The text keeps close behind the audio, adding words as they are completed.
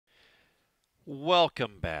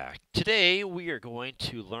Welcome back. Today we are going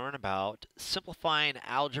to learn about simplifying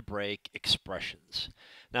algebraic expressions.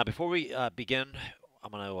 Now before we begin,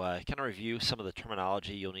 I'm going to kind of review some of the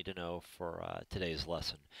terminology you'll need to know for today's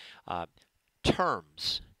lesson. Uh,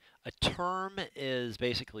 Terms. A term is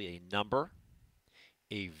basically a number,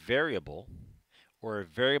 a variable, or a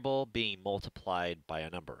variable being multiplied by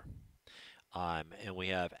a number. And we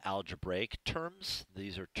have algebraic terms.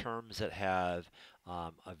 These are terms that have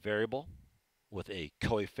a variable with a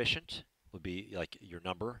coefficient, would be like your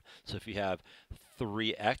number. So if you have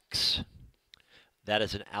 3x, that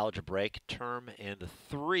is an algebraic term, and the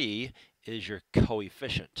 3 is your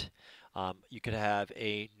coefficient. You could have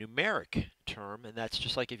a numeric term, and that's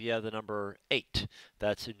just like if you have the number 8.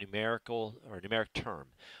 That's a numerical or a numeric term.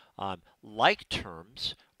 Like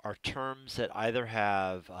terms are terms that either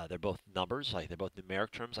have, they're both numbers, like they're both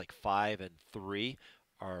numeric terms, like 5 and 3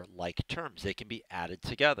 are like terms. They can be added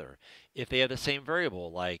together. If they have the same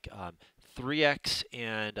variable, like 3x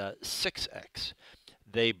and 6x,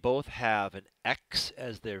 they both have an x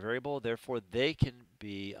as their variable, therefore they can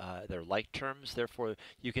be, they're like terms, therefore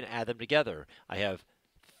you can add them together. I have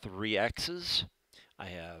 3x's, I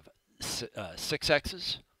have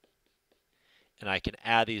 6x's, and I can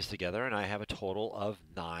add these together, and I have a total of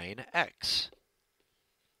 9x.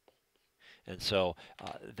 And so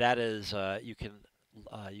that is, you can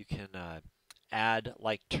add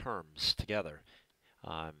like terms together.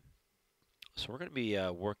 So we're going to be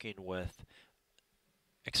working with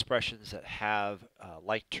expressions that have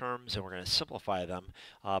like terms, and we're going to simplify them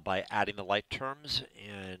by adding the like terms.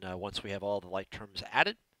 And once we have all the like terms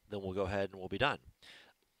added, then we'll go ahead and we'll be done.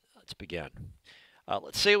 Let's begin.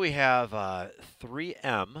 Let's say we have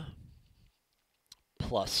 3m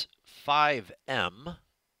plus 5m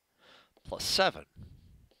plus 7.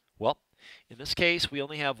 Well, in this case, we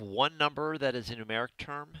only have one number that is a numeric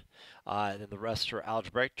term, and then the rest are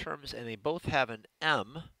algebraic terms, and they both have an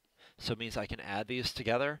m. So it means I can add these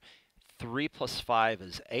together. 3 plus 5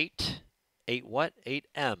 is 8. 8 what? 8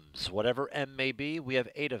 m's. Whatever m may be, we have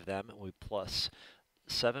 8 of them. And we plus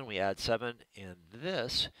 7, we add 7. And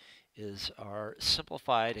this is our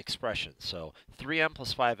simplified expression. So 3m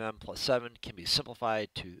plus 5m plus 7 can be simplified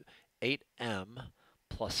to 8m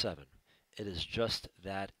plus 7. It is just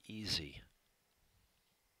that easy.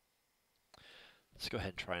 Let's go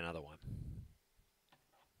ahead and try another one.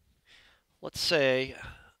 Let's say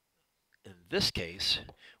in this case,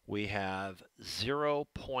 we have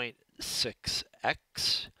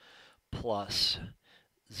 0.6x plus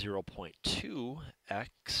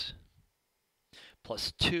 0.2x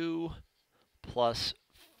plus 2 plus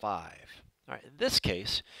 5. All right, in this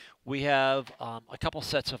case, we have a couple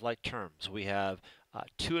sets of like terms. We have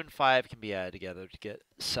 2 and 5 can be added together to get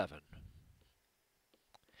 7.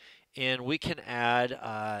 And we can add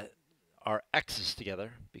our x's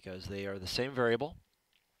together because they are the same variable.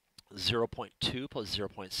 0.2 plus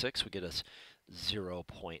 0.6 would get us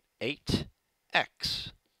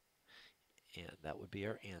 0.8x. And that would be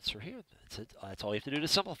our answer here. That's it. That's all you have to do to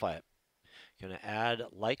simplify it. You're going to add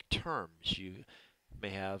like terms. You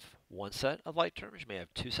may have one set of like terms. You may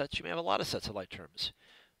have two sets. You may have a lot of sets of like terms.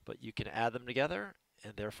 But you can add them together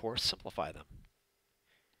and therefore simplify them.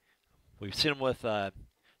 We've seen them with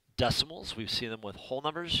decimals. We've seen them with whole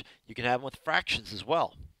numbers. You can have them with fractions as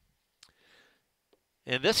well.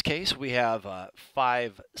 In this case, we have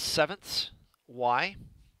 5/7 y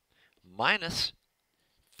minus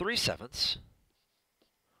 3/7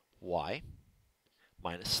 y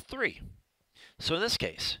minus 3. So in this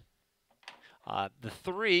case, the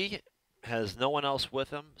 3 has no one else with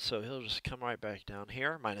him, so he'll just come right back down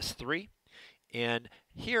here, minus 3. And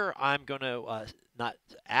here I'm going to not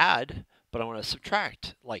add, but I want to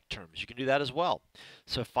subtract like terms. You can do that as well.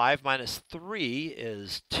 So 5 minus 3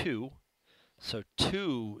 is 2. So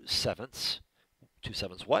 2/7.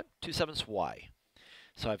 2/7 what? 2/7 y.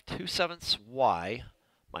 So I have 2/7 y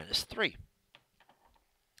minus 3.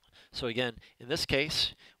 So again, in this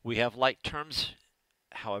case, we have like terms.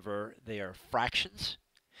 However, they are fractions.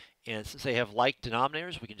 And since they have like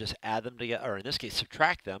denominators, we can just add them together, or in this case,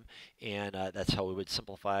 subtract them. And that's how we would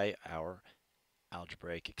simplify our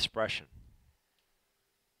algebraic expression.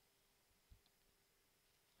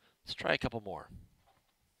 Let's try a couple more.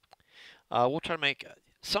 We'll try to make,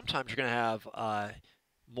 sometimes you're going to have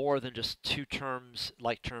more than just two terms,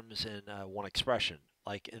 like terms in one expression.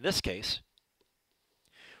 Like in this case,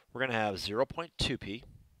 we're going to have 0.2p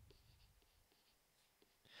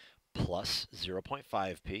plus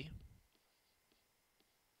 0.5p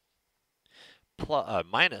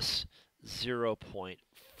minus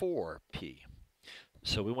 0.4p.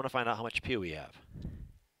 So we want to find out how much p we have.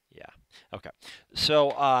 Yeah, okay.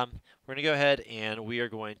 So We're going to go ahead and we are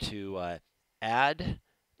going to add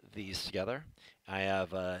these together. I have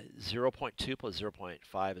 0.2 plus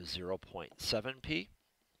 0.5 is 0.7p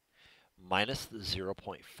minus the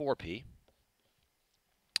 0.4p.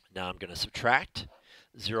 Now I'm going to subtract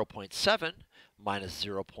 0.7 minus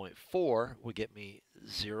 0.4 will get me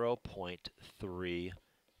 0.3p.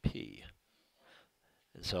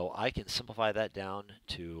 And so I can simplify that down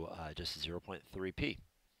to just 0.3p.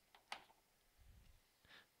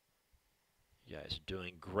 You guys are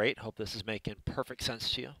doing great. Hope this is making perfect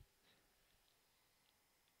sense to you.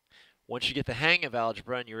 Once you get the hang of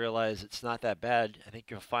algebra and you realize it's not that bad, I think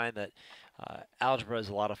you'll find that algebra is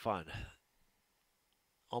a lot of fun.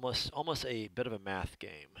 Almost a bit of a math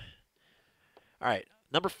game. All right,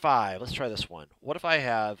 number 5. Let's try this one. What if I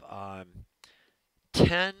have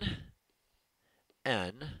 10n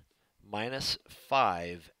minus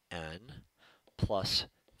 5n plus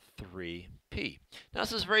 3p? Now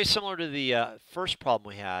this is very similar to the first problem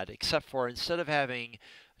we had, except for instead of having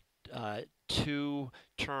two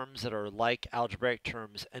terms that are like algebraic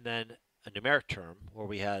terms and then a numeric term where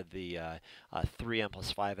we had the 3n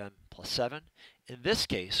plus 5n plus 7. In this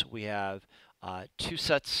case, we have two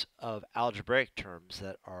sets of algebraic terms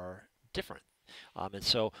that are different. And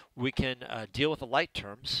so we can deal with the like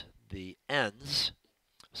terms, the n's.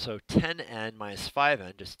 So 10n minus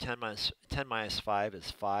 5n, just 10 minus 5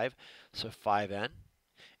 is 5, so 5n,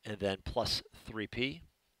 and then plus 3p.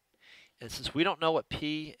 And since we don't know what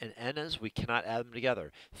p and n is, we cannot add them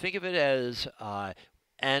together. Think of it as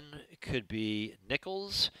n could be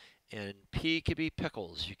nickels and p could be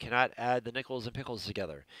pickles. You cannot add the nickels and pickles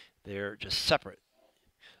together. They're just separate.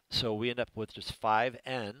 So we end up with just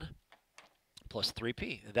 5n plus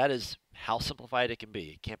 3p. And that is how simplified it can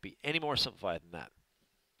be. It can't be any more simplified than that.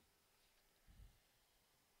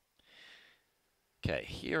 Okay,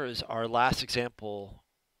 here is our last example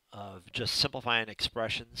of just simplifying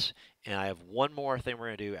expressions, and I have one more thing we're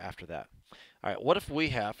going to do after that. All right, what if we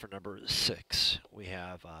have, for number 6, we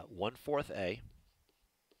have 1/4 a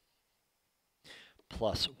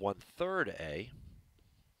plus 1/3 a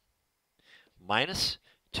minus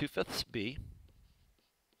 2/5 b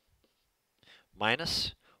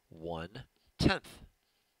minus 1/10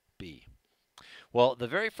 b. Well, the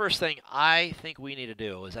very first thing I think we need to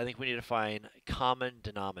do is I think we need to find common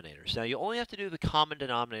denominators. Now, you only have to do the common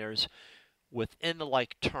denominators within the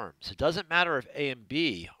like terms. It doesn't matter if a and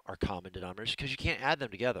b are common denominators because you can't add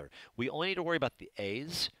them together. We only need to worry about the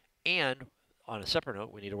a's, and on a separate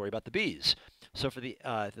note, we need to worry about the b's. So for the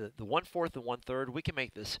 1/4 and 1/3, we can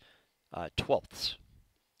make this 12ths.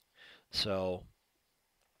 So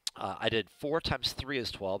I did 4 times 3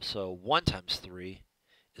 is 12, so 1 times 3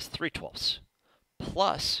 is 3/12.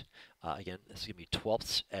 Plus, again, this is going to be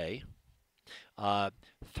 12ths a.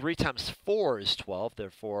 3 times 4 is 12,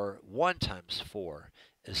 therefore 1 times 4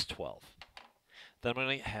 is 12. Then I'm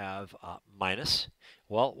going to have minus.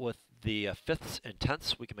 Well, with the fifths and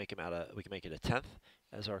tenths, we can make it a tenth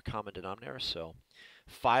as our common denominator. So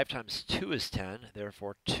 5 times 2 is 10,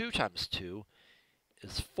 therefore 2 times 2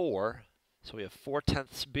 is 4. So we have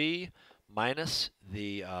 4/10 b minus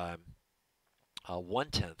the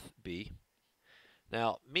 1/10 b.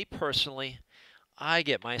 Now, me personally, I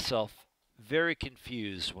get myself very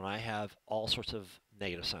confused when I have all sorts of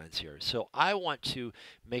negative signs here. So I want to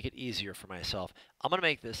make it easier for myself. I'm going to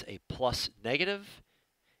make this a plus negative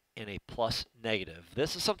and a plus negative.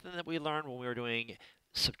 This is something that we learned when we were doing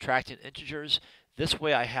subtracting integers. This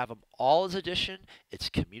way I have them all as addition. It's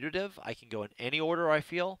commutative. I can go in any order I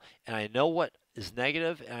feel, and I know what is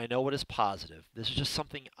negative and I know what is positive. This is just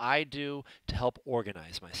something I do to help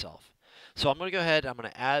organize myself. So I'm going to go ahead, I'm going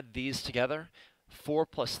to add these together. 4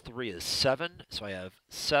 plus 3 is 7, so I have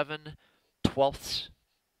 7/12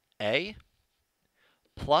 a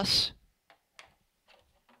plus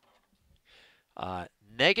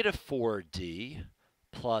negative 4d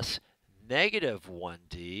plus negative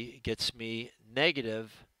 1d gets me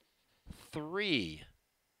negative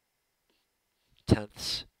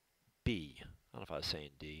 3/10 b. I don't know if I was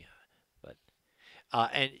saying d, but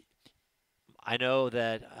and I know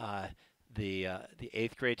that the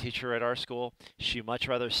 8th grade teacher at our school, she much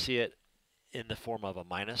rather see it in the form of a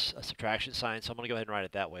minus, a subtraction sign, so I'm going to go ahead and write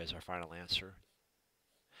it that way as our final answer.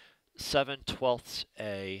 7/12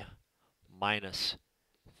 a minus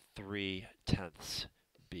 3/10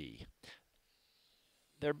 b.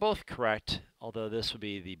 They're both correct, although this would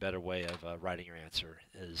be the better way of writing your answer,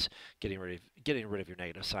 is getting rid of your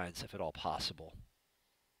negative signs if at all possible.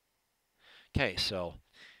 Okay, so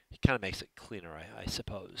it kind of makes it cleaner, I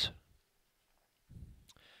suppose.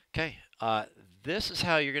 Okay, this is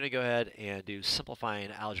how you're going to go ahead and do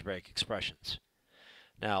simplifying algebraic expressions.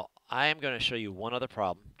 Now, I am going to show you one other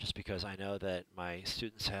problem, just because I know that my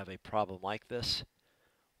students have a problem like this.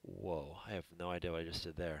 Whoa, I have no idea what I just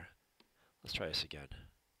did there. Let's try this again.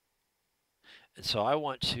 And so I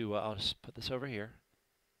want to, I'll just put this over here.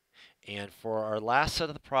 And for our last set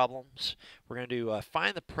of the problems, we're going to do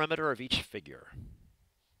find the perimeter of each figure.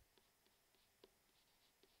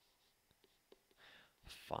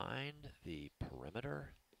 Find the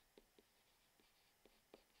perimeter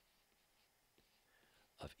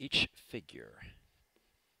of each figure.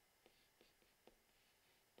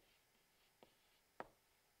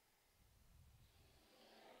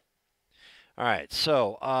 All right,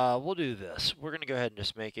 so we'll do this. We're going to go ahead and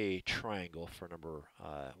just make a triangle for number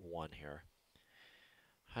 1 here.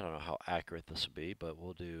 I don't know how accurate this will be, but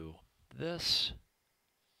we'll do this,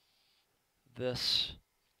 this,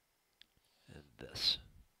 and this.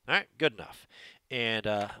 All right, good enough. And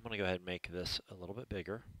I'm going to go ahead and make this a little bit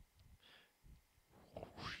bigger.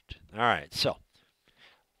 All right, so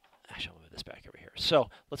actually, I'll move this back over here. So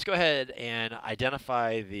let's go ahead and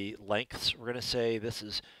identify the lengths. We're going to say this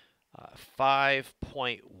is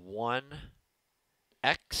 5.1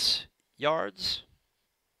 x yards,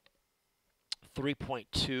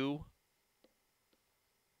 3.2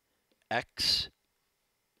 x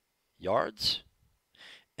yards,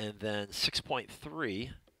 and then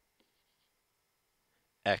 6.3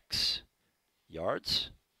 x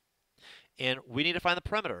yards. And we need to find the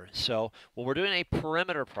perimeter. So when we're doing a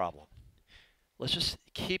perimeter problem, let's just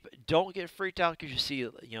don't get freaked out because you see,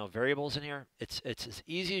 variables in here. It's as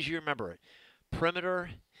easy as you remember it. Perimeter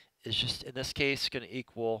is just, in this case, going to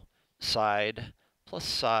equal side plus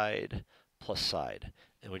side plus side.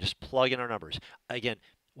 And we just plug in our numbers. Again,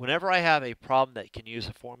 whenever I have a problem that can use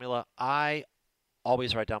a formula, I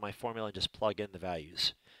always write down my formula and just plug in the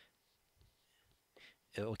values.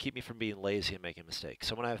 It will keep me from being lazy and making mistakes.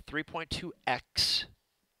 So when I have 3.2x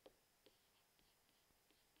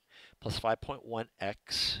plus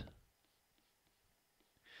 5.1x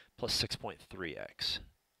plus 6.3x.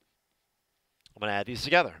 I'm going to add these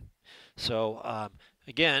together. So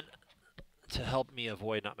again, to help me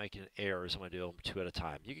avoid not making errors, I'm going to do them 2 at a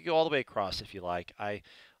time. You can go all the way across if you like. I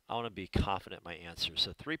want to be confident in my answer.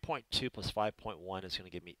 So 3.2 plus 5.1 is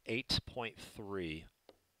going to give me 8.3x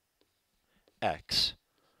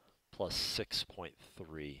plus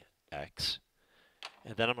 6.3x.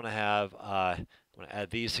 And then I'm going to have, I'm going to add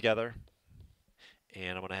these together.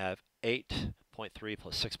 And I'm going to have 8.3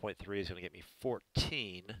 plus 6.3 is going to get me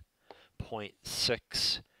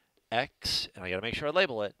 14.6x. And I got to make sure I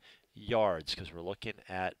label it yards because we're looking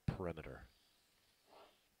at perimeter.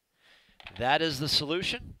 That is the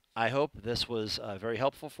solution. I hope this was very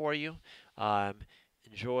helpful for you.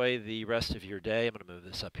 Enjoy the rest of your day. I'm going to move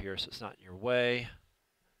this up here so it's not in your way.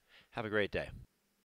 Have a great day.